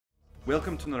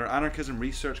Welcome to another Anarchism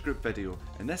Research Group video.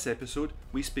 In this episode,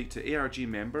 we speak to ARG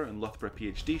member and Loughborough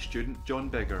PhD student Jon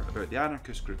Bigger about the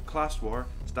anarchist group Class War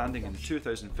standing in the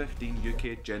 2015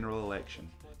 UK general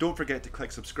election. Don't forget to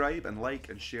click subscribe and like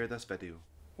and share this video.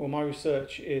 Well, my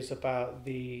research is about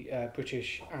the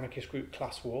British anarchist group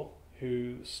Class War,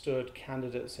 who stood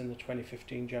candidates in the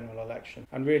 2015 general election.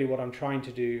 And really what I'm trying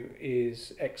to do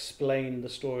is explain the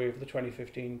story of the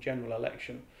 2015 general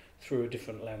election through a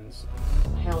different lens.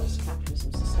 How does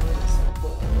capitalism sustain itself?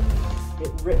 Well, it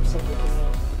rips everything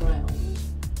out of the ground,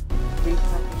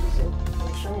 repackages it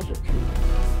and sells it to you.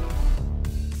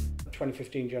 The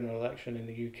 2015 general election in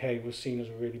the UK was seen as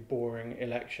a really boring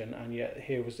election, and yet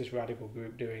here was this radical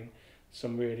group doing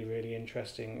some really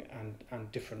interesting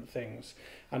and different things.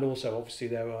 And also obviously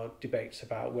there are debates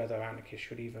about whether anarchists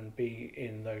should even be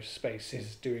in those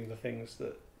spaces doing the things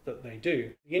that they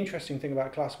do. The interesting thing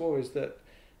about Class War is that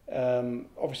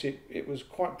obviously it was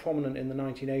quite prominent in the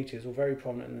 1980s, or very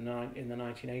prominent in the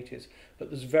 1980s, but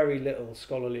there's very little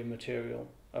scholarly material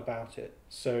about it.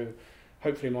 So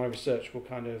hopefully my research will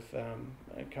kind of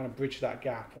bridge that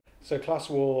gap. So Class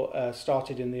War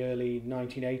started in the early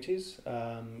 1980s,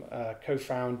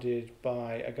 co-founded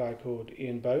by a guy called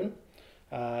Ian Bone,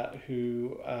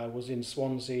 who was in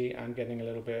Swansea and getting a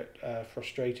little bit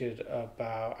frustrated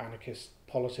about anarchist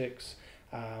politics,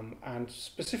 and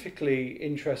specifically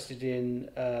interested in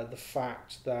the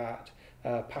fact that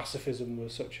pacifism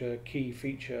was such a key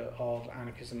feature of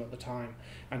anarchism at the time,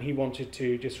 and he wanted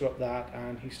to disrupt that,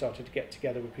 and he started to get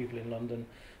together with people in London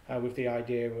with the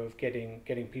idea of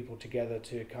getting people together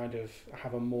to kind of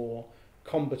have a more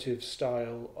combative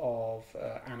style of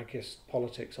anarchist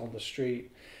politics on the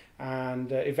street.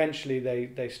 And eventually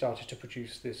they started to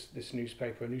produce this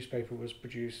newspaper. A newspaper was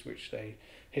produced which they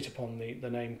hit upon the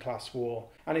name Class War.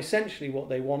 And essentially what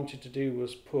they wanted to do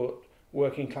was put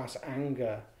working class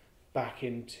anger back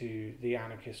into the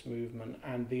anarchist movement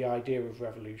and the idea of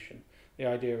revolution, the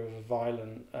idea of a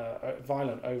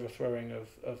violent overthrowing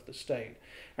of the state.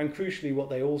 And crucially what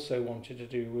they also wanted to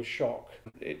do was shock.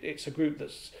 It's a group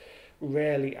that's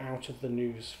rarely out of the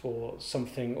news for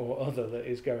something or other that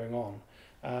is going on.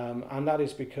 And that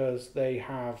is because they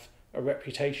have a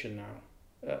reputation now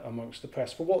amongst the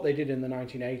press for what they did in the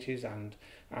 1980s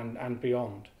and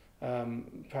beyond.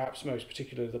 Perhaps most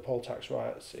particularly the poll tax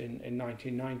riots in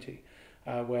 1990,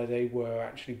 where they were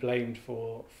actually blamed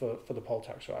for the poll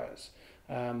tax riots.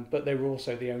 But they were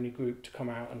also the only group to come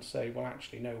out and say, well,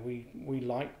 actually, no, we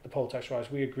like the poll tax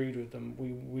riots, we agreed with them,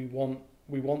 we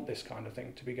want this kind of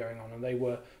thing to be going on. And they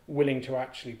were willing to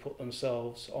actually put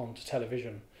themselves onto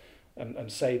television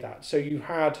and say that. So you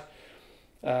had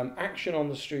action on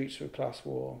the streets with Class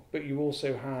War, but you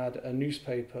also had a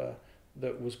newspaper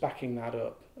that was backing that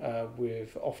up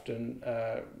with often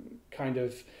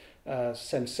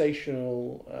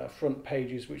sensational front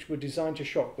pages which were designed to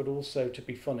shock but also to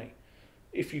be funny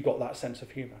if you got that sense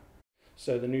of humour.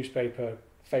 So the newspaper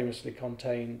famously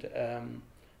contained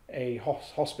a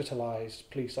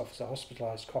police officer,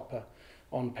 hospitalised copper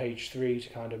on page 3 to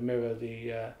kind of mirror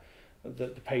the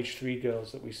page 3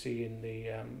 girls that we see in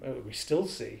we still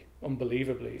see,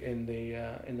 unbelievably, in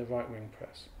the right-wing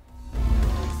press.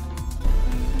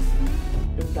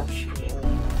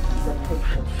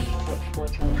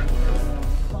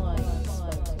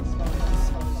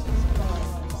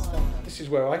 This is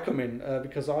where I come in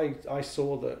because I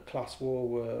saw that Class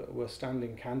War were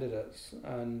standing candidates,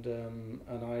 and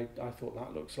I thought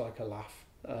that looks like a laugh.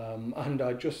 And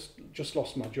I just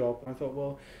lost my job. I thought,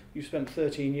 well, you spent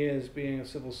 13 years being a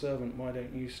civil servant, why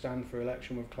don't you stand for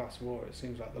election with Class War? It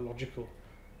seems like the logical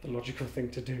thing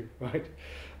to do, right?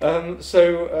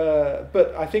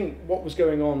 But I think what was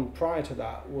going on prior to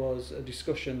that was a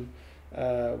discussion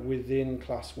within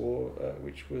Class War,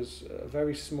 which was a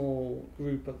very small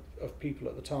group of people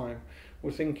at the time,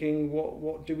 were thinking,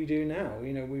 what do we do now?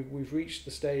 You know, we've reached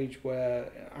the stage where,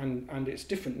 and it's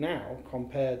different now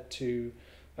compared to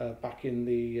back in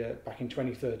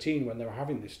 2013 when they were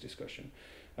having this discussion.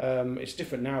 It's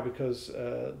different now because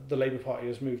the Labour Party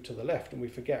has moved to the left, and we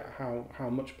forget how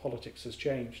much politics has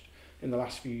changed in the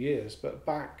last few years. But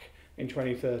back in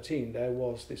 2013 there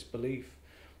was this belief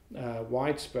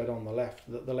widespread on the left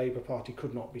that the Labour Party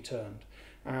could not be turned,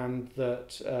 and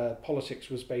that politics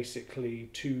was basically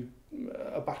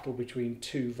a battle between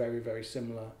two very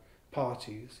similar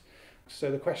parties.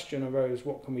 So the question arose,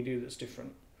 what can we do that's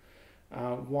different?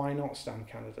 Why not stand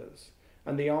candidates?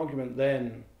 And the argument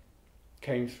then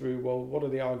came through, well, what are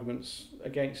the arguments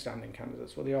against standing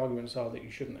candidates? Well, the arguments are that you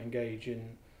shouldn't engage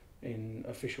in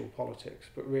official politics,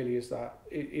 but really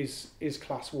is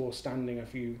Class War standing a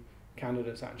few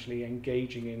candidates actually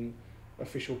engaging in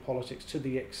official politics to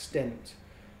the extent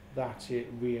that it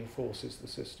reinforces the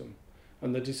system.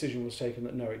 And the decision was taken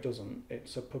that no, it doesn't.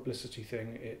 It's a publicity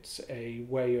thing. It's a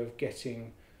way of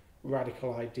getting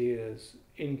radical ideas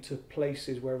into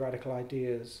places where radical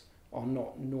ideas are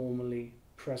not normally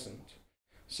present.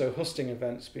 So husting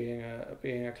events being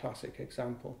a classic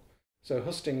example. So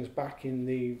hustings back in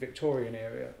the Victorian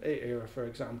era, for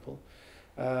example,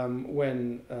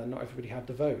 when not everybody had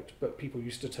the vote, but people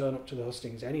used to turn up to the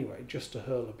hustings anyway, just to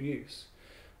hurl abuse.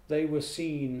 They were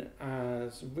seen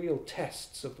as real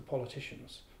tests of the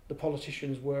politicians. The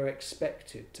politicians were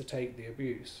expected to take the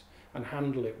abuse and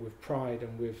handle it with pride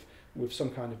and with some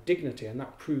kind of dignity, and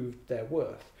that proved their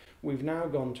worth. We've now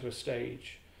gone to a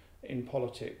stage in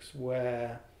politics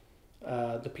where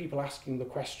the people asking the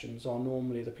questions are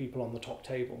normally the people on the top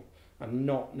table, and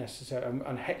not necessarily,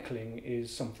 and heckling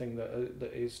is something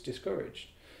that is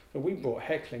discouraged. So we brought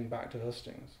heckling back to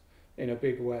hustings in a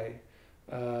big way.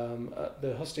 At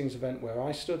the hustings event where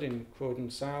I stood in Croydon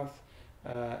South,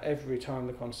 every time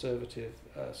the Conservative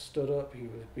stood up, he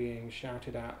was being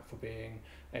shouted at for being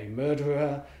a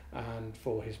murderer and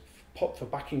for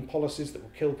backing policies that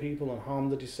will kill people and harm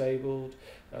the disabled.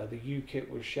 The UKIP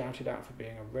was shouted at for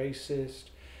being a racist,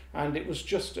 and it was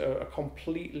just a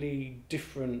completely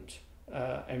different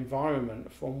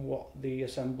environment from what the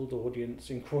assembled audience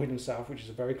in Croydon South, which is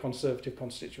a very conservative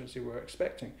constituency, were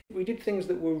expecting. We did things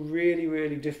that were really,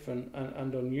 really different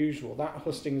and unusual. That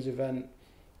hustings event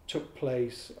took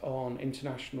place on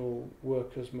International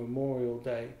Workers' Memorial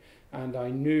Day, and I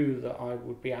knew that I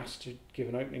would be asked to give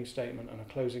an opening statement and a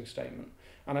closing statement.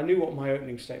 And I knew what my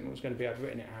opening statement was going to be. I'd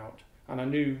written it out. And I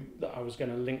knew that I was going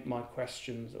to link my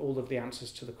questions, all of the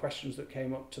answers to the questions that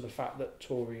came up, to the fact that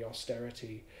Tory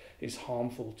austerity is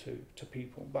harmful to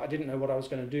people. But I didn't know what I was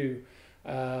going to do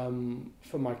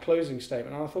for my closing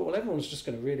statement. And I thought, well, everyone's just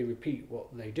going to really repeat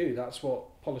what they do. That's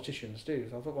what politicians do.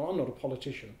 So I thought, well, I'm not a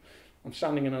politician. I'm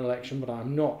standing in an election, but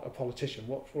I'm not a politician.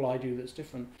 What will I do that's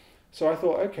different? So I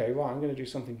thought, okay, right, I'm going to do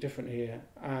something different here.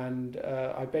 And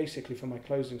I basically, for my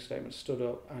closing statement, stood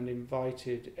up and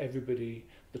invited everybody,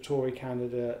 the Tory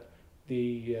candidate,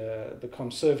 the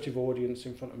Conservative audience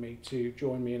in front of me, to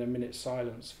join me in a minute's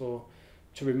silence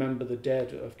to remember the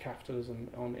dead of capitalism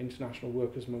on International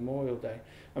Workers' Memorial Day.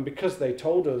 And because they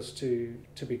told us to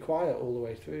be quiet all the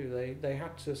way through, they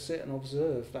had to sit and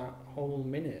observe that whole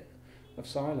minute of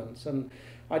silence. And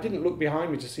I didn't look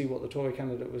behind me to see what the Tory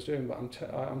candidate was doing, but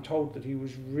I'm told that he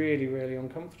was really, really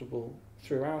uncomfortable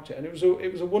throughout it. And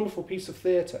it was a wonderful piece of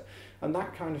theatre. And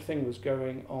that kind of thing was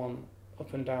going on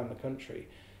up and down the country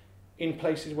in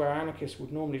places where anarchists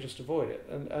would normally just avoid it.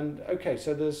 And okay,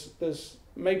 so there's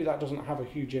maybe that doesn't have a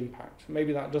huge impact.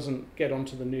 Maybe that doesn't get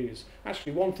onto the news.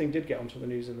 Actually, one thing did get onto the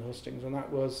news in the hustings, and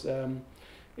that was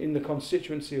in the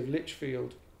constituency of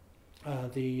Lichfield,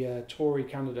 the Tory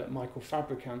candidate Michael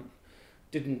Fabricant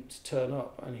didn't turn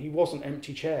up, and he wasn't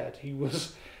empty-chaired. There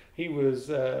was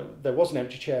an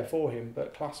empty chair for him,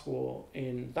 but Class War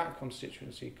in that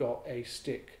constituency got a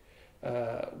stick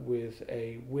with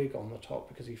a wig on the top,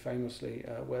 because he famously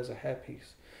wears a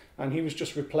hairpiece. And he was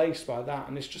just replaced by that.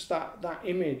 And it's just that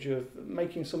image of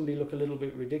making somebody look a little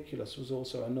bit ridiculous was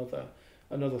also another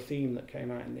theme that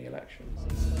came out in the elections.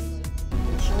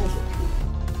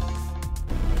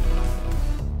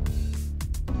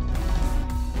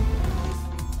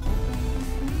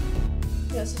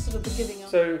 Yes, it's sort of the giving up.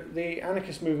 So the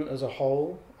anarchist movement as a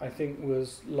whole, I think,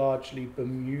 was largely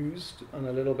bemused and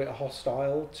a little bit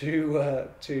hostile to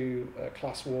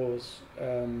Class War's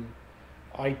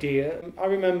idea. I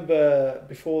remember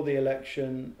before the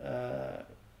election,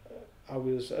 I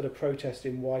was at a protest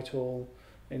in Whitehall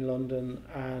in London,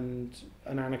 and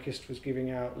an anarchist was giving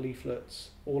out leaflets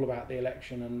all about the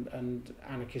election and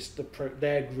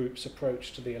their group's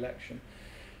approach to the election.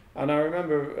 And I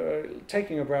remember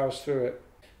taking a browse through it,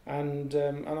 and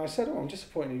I said, oh, I'm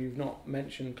disappointed you've not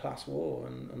mentioned Class War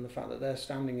and the fact that they're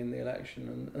standing in the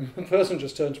election. And the person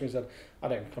just turned to me and said, I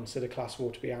don't consider Class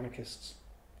War to be anarchists.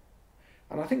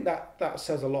 And I think that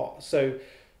says a lot. So,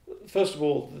 first of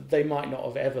all, they might not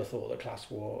have ever thought that Class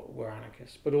War were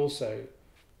anarchists, but also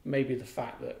maybe the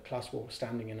fact that Class War was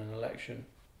standing in an election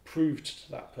proved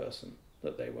to that person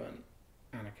that they weren't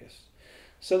anarchists.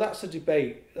 So that's a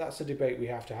debate we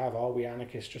have to have. Are we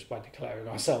anarchists just by declaring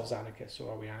ourselves anarchists,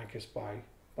 or are we anarchists by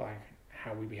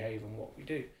how we behave and what we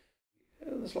do?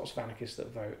 There's lots of anarchists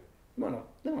that vote.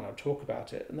 They might not talk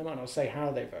about it, and they might not say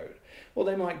how they vote. Or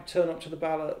they might turn up to the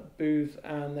ballot booth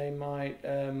and they might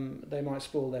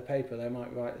spoil their paper. They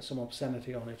might write some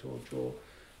obscenity on it, or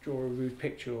draw a rude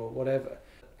picture or whatever.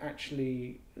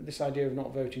 Actually, this idea of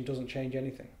not voting doesn't change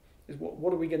anything.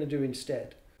 What are we going to do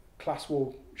instead? Class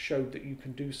War showed that you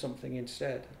can do something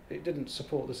instead. It didn't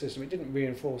support the system, it didn't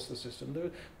reinforce the system.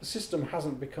 The system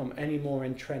hasn't become any more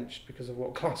entrenched because of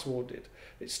what class war did.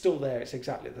 It's still there, it's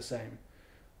exactly the same.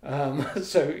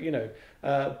 So, you know,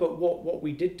 but what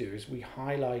we did do is we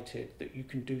highlighted that you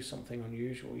can do something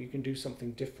unusual, you can do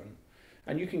something different,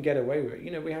 and you can get away with it.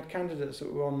 You know, we had candidates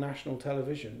that were on national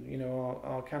television. You know,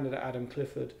 our candidate Adam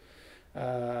Clifford,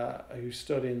 who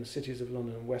stood in the cities of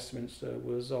London and Westminster,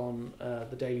 was on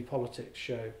the Daily Politics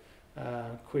show,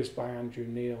 quizzed by Andrew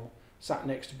Neil, sat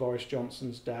next to Boris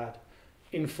Johnson's dad,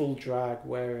 in full drag,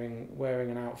 wearing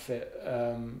an outfit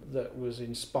that was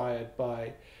inspired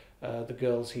by the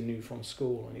girls he knew from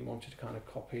school, and he wanted to kind of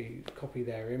copy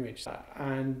their image.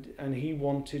 And he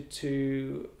wanted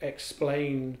to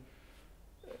explain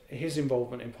his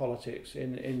involvement in politics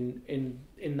in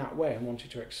that way, and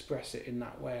wanted to express it in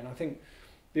that way. And I think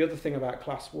the other thing about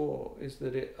class war is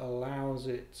that it allows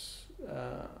it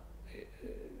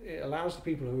allows the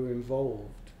people who are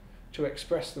involved to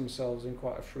express themselves in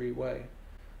quite a free way.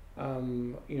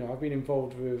 You know, I've been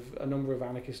involved with a number of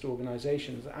anarchist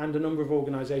organisations and a number of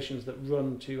organisations that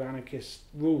run to anarchist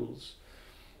rules.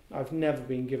 I've never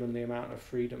been given the amount of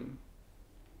freedom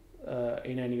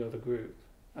in any other group.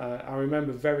 I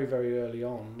remember very, very early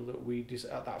on that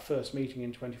at that first meeting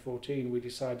in 2014, we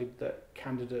decided that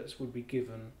candidates would be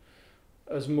given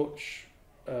as much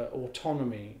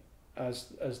autonomy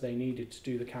as they needed to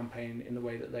do the campaign in the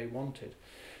way that they wanted.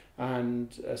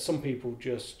 And some people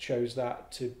just chose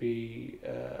that to be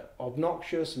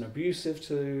obnoxious and abusive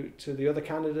to the other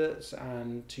candidates,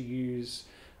 and to use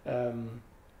and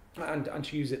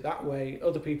to use it that way.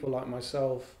 Other people, like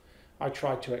myself, I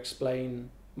tried to explain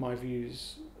my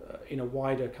views in a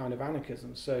wider kind of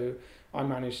anarchism. So I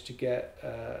managed to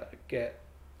get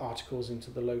articles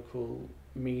into the local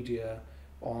media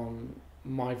on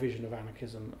my vision of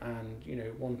anarchism, and, you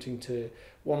know, wanting to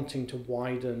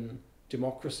widen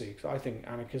democracy. Because I think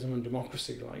anarchism and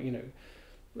democracy, like, you know,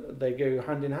 they go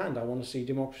hand in hand. I want to see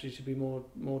democracy to be more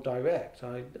direct.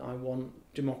 I want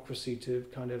democracy to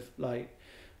kind of, like,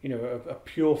 you know, a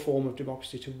pure form of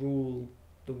democracy to rule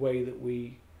the way that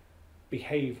we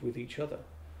behave with each other.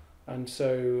 And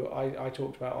so I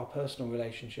talked about our personal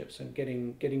relationships and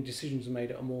getting decisions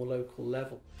made at a more local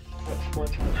level.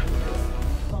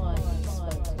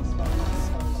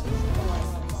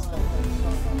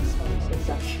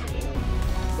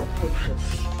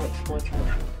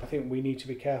 I think we need to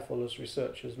be careful as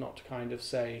researchers not to kind of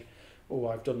say, oh,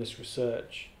 I've done this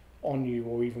research on you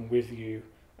or even with you,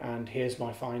 and here's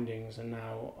my findings, and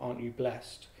now aren't you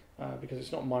blessed? Because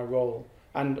it's not my role.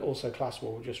 And also class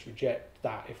war will just reject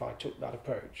that if I took that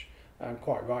approach,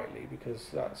 quite rightly, because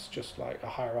that's just like a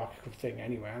hierarchical thing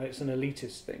anyway, and it's an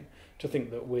elitist thing to think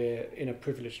that we're in a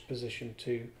privileged position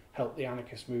to help the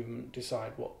anarchist movement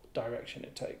decide what direction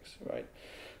it takes, right?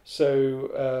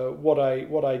 So what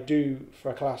I do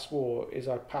for a class war is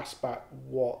I pass back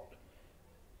what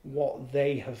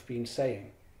they have been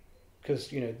saying,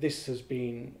 because, you know, this has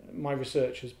been, my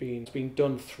research has been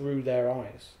done through their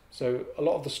eyes. So a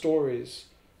lot of the stories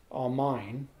are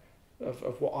mine,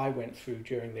 of what I went through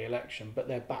during the election, but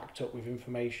they're backed up with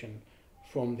information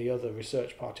from the other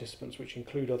research participants, which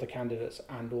include other candidates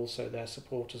and also their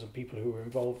supporters and people who were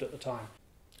involved at the time.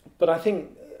 But I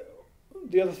think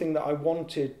the other thing that I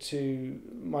wanted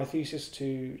my thesis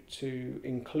to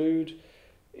include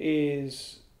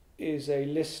is a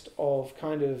list of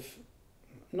kind of,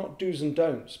 not do's and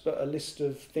don'ts, but a list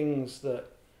of things that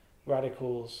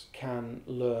radicals can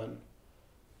learn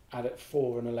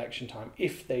for an election time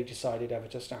if they decided ever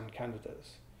to stand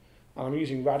candidates. And I'm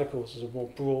using radicals as a more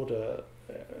broader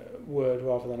word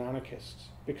rather than anarchists,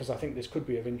 because I think this could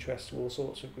be of interest to all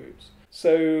sorts of groups.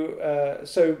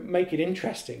 So make it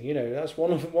interesting. You know, that's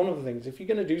one of the things. If you're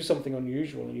going to do something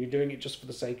unusual and you're doing it just for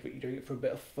the sake of it, you're doing it for a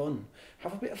bit of fun.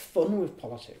 Have a bit of fun with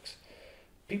politics.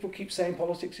 People keep saying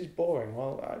politics is boring.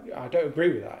 Well, I don't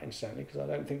agree with that, incidentally, because I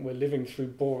don't think we're living through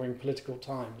boring political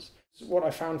times. What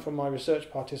I found from my research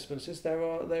participants is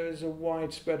there is a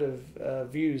wide spread of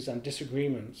views and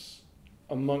disagreements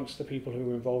amongst the people who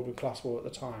were involved with class war at the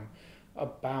time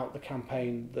about the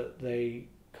campaign that they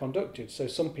conducted. So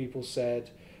some people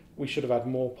said we should have had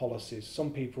more policies.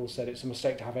 Some people said it's a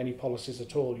mistake to have any policies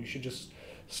at all. You should just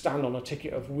stand on a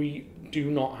ticket of we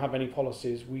do not have any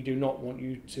policies, we do not want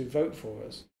you to vote for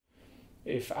us.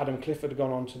 If Adam Clifford had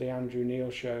gone on to the Andrew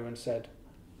Neil show and said,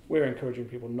 we're encouraging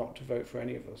people not to vote for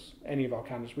any of us, any of our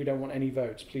candidates, we don't want any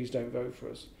votes, please don't vote for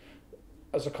us.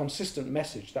 As a consistent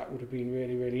message, that would have been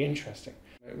really, really interesting.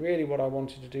 Really what I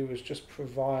wanted to do was just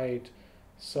provide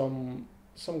some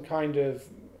kind of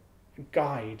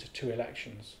guide to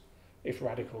elections if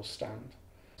radicals stand.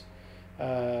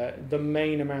 the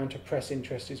main amount of press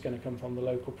interest is going to come from the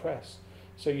local press.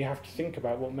 So you have to think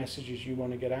about what messages you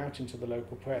want to get out into the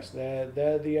local press.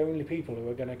 They're the only people who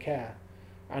are going to care,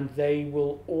 and they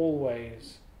will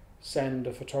always send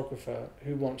a photographer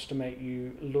who wants to make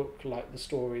you look like the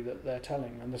story that they're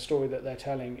telling, and the story that they're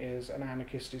telling is an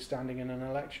anarchist is standing in an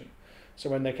election. So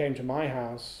when they came to my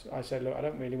house, I said, look, I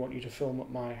don't really want you to film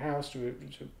at my house, to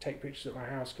take pictures at my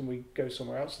house. Can we go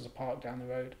somewhere else? There's a park down the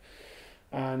road.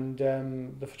 And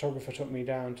the photographer took me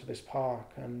down to this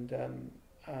park, and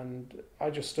I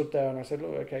just stood there and I said,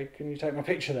 look, okay, can you take my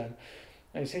picture then?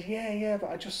 And he said, yeah,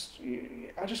 but I just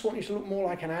want you to look more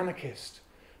like an anarchist.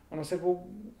 And I said, well,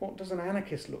 what does an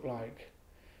anarchist look like?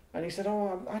 And he said,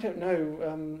 oh, I don't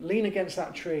know, lean against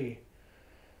that tree.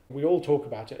 We all talk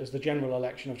about it as the general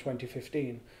election of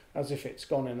 2015, as if it's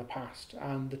gone in the past,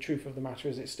 and the truth of the matter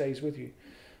is it stays with you.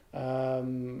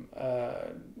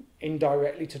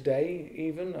 Indirectly today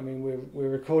even, I mean, we're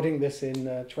recording this in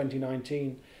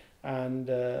 2019, and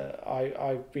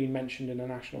I've been mentioned in a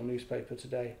national newspaper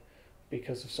today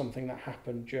because of something that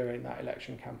happened during that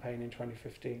election campaign in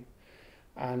 2015.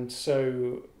 And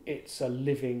so it's a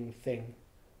living thing.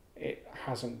 It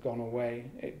hasn't gone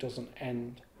away, it doesn't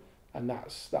end. And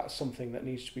that's something that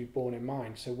needs to be borne in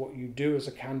mind. So what you do as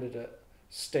a candidate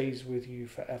stays with you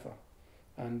forever,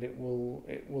 and it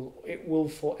will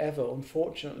forever.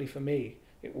 Unfortunately for me,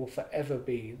 it will forever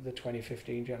be the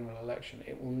 2015 general election.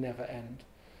 It will never end.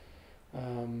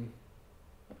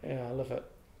 Yeah, I love it.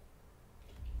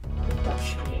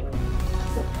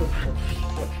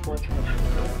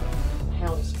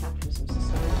 How does capitalism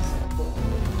sustain itself? Well,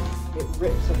 it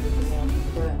rips everything